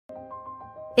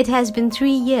It has been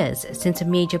 3 years since a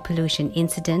major pollution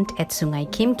incident at Sungai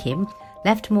Kim Kim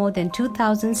left more than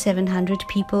 2,700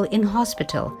 people in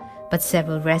hospital, but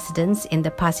several residents in the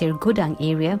Pasir Gudang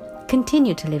area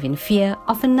continue to live in fear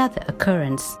of another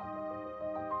occurrence.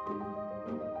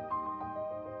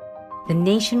 The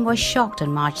nation was shocked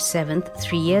on March 7th,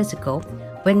 3 years ago,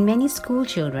 when many school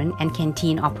children and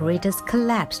canteen operators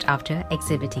collapsed after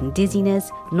exhibiting dizziness,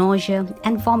 nausea,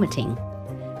 and vomiting.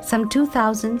 Some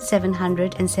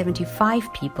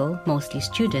 2,775 people, mostly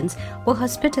students, were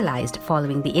hospitalized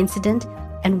following the incident,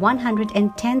 and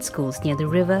 110 schools near the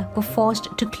river were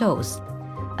forced to close.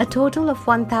 A total of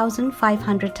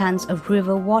 1,500 tons of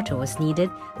river water was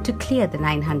needed to clear the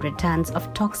 900 tons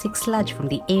of toxic sludge from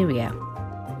the area.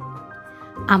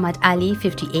 Ahmad Ali,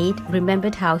 58,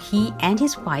 remembered how he and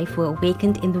his wife were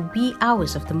awakened in the wee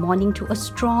hours of the morning to a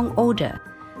strong odor.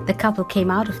 The couple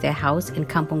came out of their house in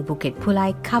Kampung Bukit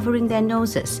Pulai covering their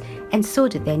noses, and so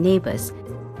did their neighbors.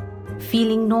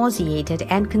 Feeling nauseated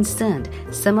and concerned,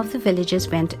 some of the villagers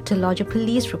went to lodge a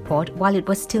police report while it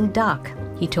was still dark,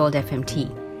 he told FMT.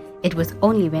 It was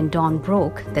only when dawn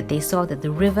broke that they saw that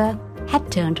the river had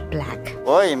turned black.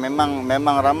 Oi, memang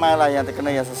ramai lah yang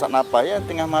terkena yang sesak napas ya.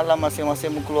 Tengah malam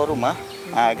masing-masing keluar rumah,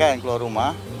 keluar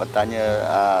rumah bertanya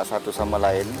satu sama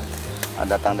lain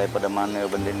datang daripada mana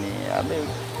benda ni. Habis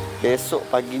besok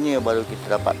paginya baru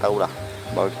kita dapat tahu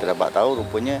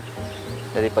rupanya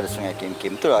daripada Sungai Kim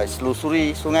Kim. Itulah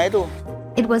selusuri sungai itu.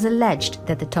 It was alleged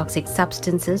that the toxic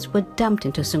substances were dumped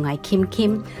into Sungai Kim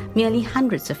Kim, merely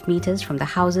hundreds of meters from the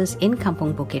houses in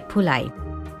Kampung Bukit Pulai.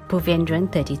 Puvendran,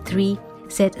 33,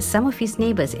 said some of his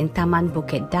neighbors in Taman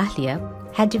Bukit Dahlia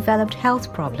had developed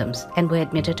health problems and were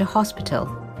admitted to hospital.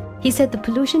 He said the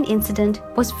pollution incident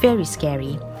was very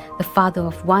scary. The father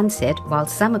of one said while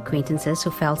some acquaintances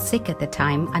who fell sick at the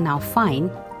time are now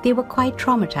fine, they were quite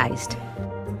traumatized.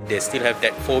 They still have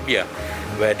that phobia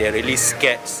where they're really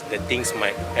scared that things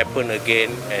might happen again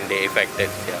and they're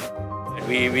affected. Yeah.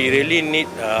 We really need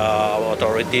our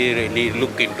authority really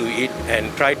look into it and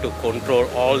try to control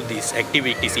all these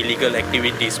activities, illegal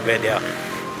activities where they are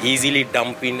easily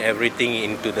dumping everything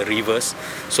into the rivers.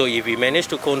 So if we manage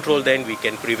to control, then we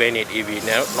can prevent it. If we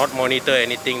not monitor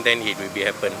anything, then it will be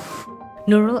happen.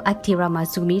 Nurul Attira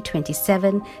Mazumi,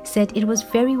 27, said it was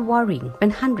very worrying when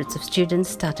hundreds of students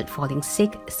started falling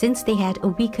sick since they had a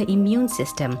weaker immune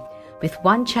system, with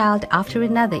one child after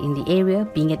another in the area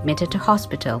being admitted to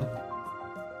hospital.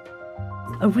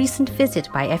 A recent visit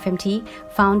by FMT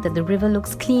found that the river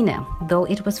looks cleaner, though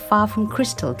it was far from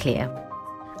crystal clear.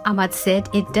 Ahmad said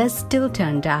it does still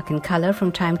turn dark in color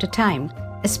from time to time,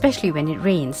 especially when it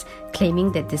rains,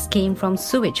 claiming that this came from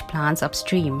sewage plants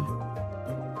upstream.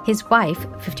 His wife,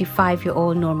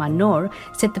 55-year-old Norma Noor,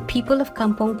 said the people of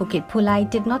Kampung Bukit Pulai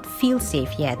did not feel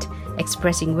safe yet,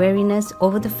 expressing weariness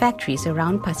over the factories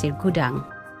around Pasir Gudang.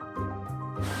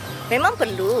 Memang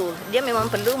perlu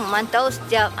memantau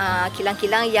setiap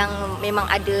kilang-kilang yang memang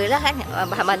ada lah kan,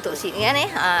 bahan-bahan toksik ni kan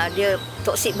dia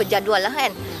toksik berjadual lah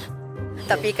kan.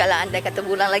 Tapi kalau anda kata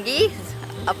berulang lagi,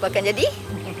 apa akan jadi?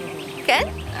 Kan?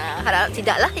 Harap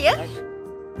tidaklah ya.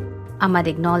 Ahmad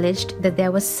acknowledged that there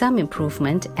was some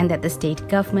improvement and that the state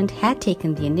government had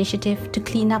taken the initiative to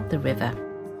clean up the river.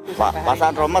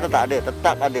 Pasal trauma tetap ada.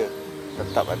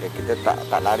 Kita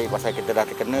tak lari pasal kita dah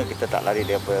terkena, kita tak lari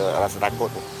daripada rasa takut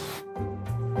tu.